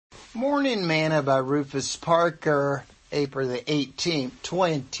Morning Manna by Rufus Parker, April the 18th,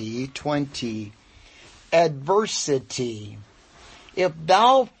 2020. Adversity. If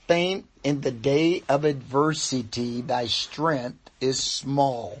thou faint in the day of adversity, thy strength is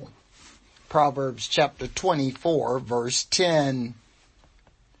small. Proverbs chapter 24, verse 10.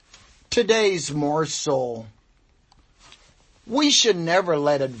 Today's morsel. We should never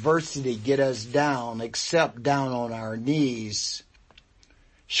let adversity get us down, except down on our knees.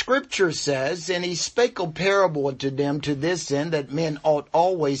 Scripture says, and he spake a parable unto them to this end, that men ought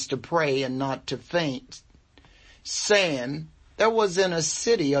always to pray and not to faint, saying, there was in a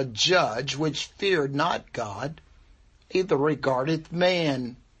city a judge which feared not God, neither regardeth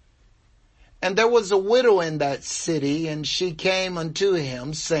man. And there was a widow in that city, and she came unto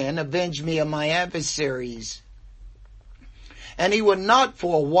him, saying, avenge me of my adversaries. And he would not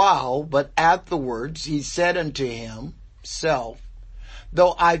for a while, but afterwards he said unto himself,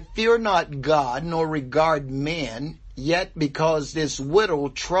 though I fear not God, nor regard men, yet because this widow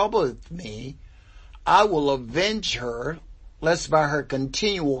troubleth me, I will avenge her, lest by her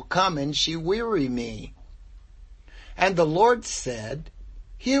continual coming she weary me. And the Lord said,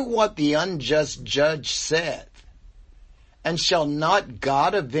 hear what the unjust judge saith. And shall not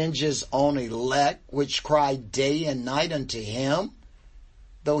God avenge his own elect, which cry day and night unto him,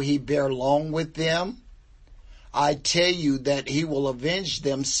 though he bear long with them? I tell you that he will avenge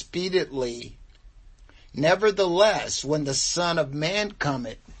them speedily. Nevertheless, when the Son of Man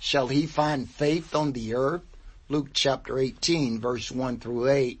cometh, shall he find faith on the earth? Luke chapter 18, verse 1 through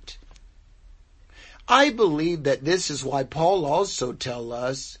 8. I believe that this is why Paul also tell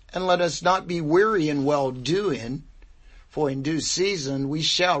us, and let us not be weary in well-doing, for in due season we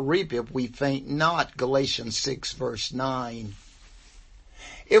shall reap if we faint not. Galatians 6, verse 9.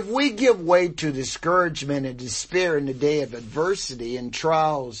 If we give way to discouragement and despair in the day of adversity and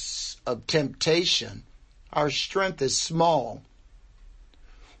trials of temptation, our strength is small.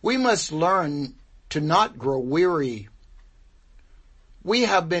 We must learn to not grow weary. We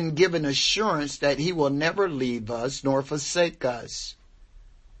have been given assurance that he will never leave us nor forsake us.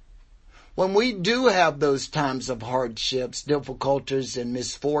 When we do have those times of hardships, difficulties and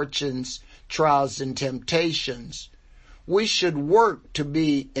misfortunes, trials and temptations, we should work to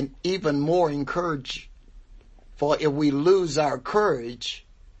be even more encouraged. For if we lose our courage,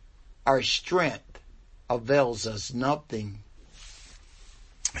 our strength avails us nothing.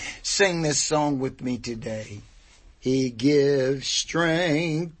 Sing this song with me today. He gives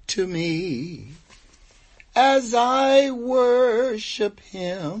strength to me as I worship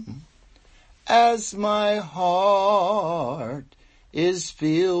him, as my heart is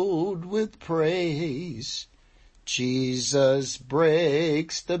filled with praise. Jesus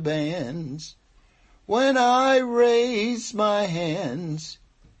breaks the bands when I raise my hands.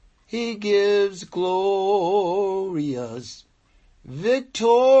 He gives glorious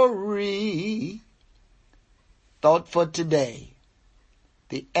victory. Thought for today.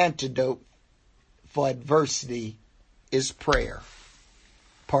 The antidote for adversity is prayer.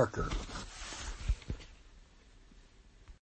 Parker.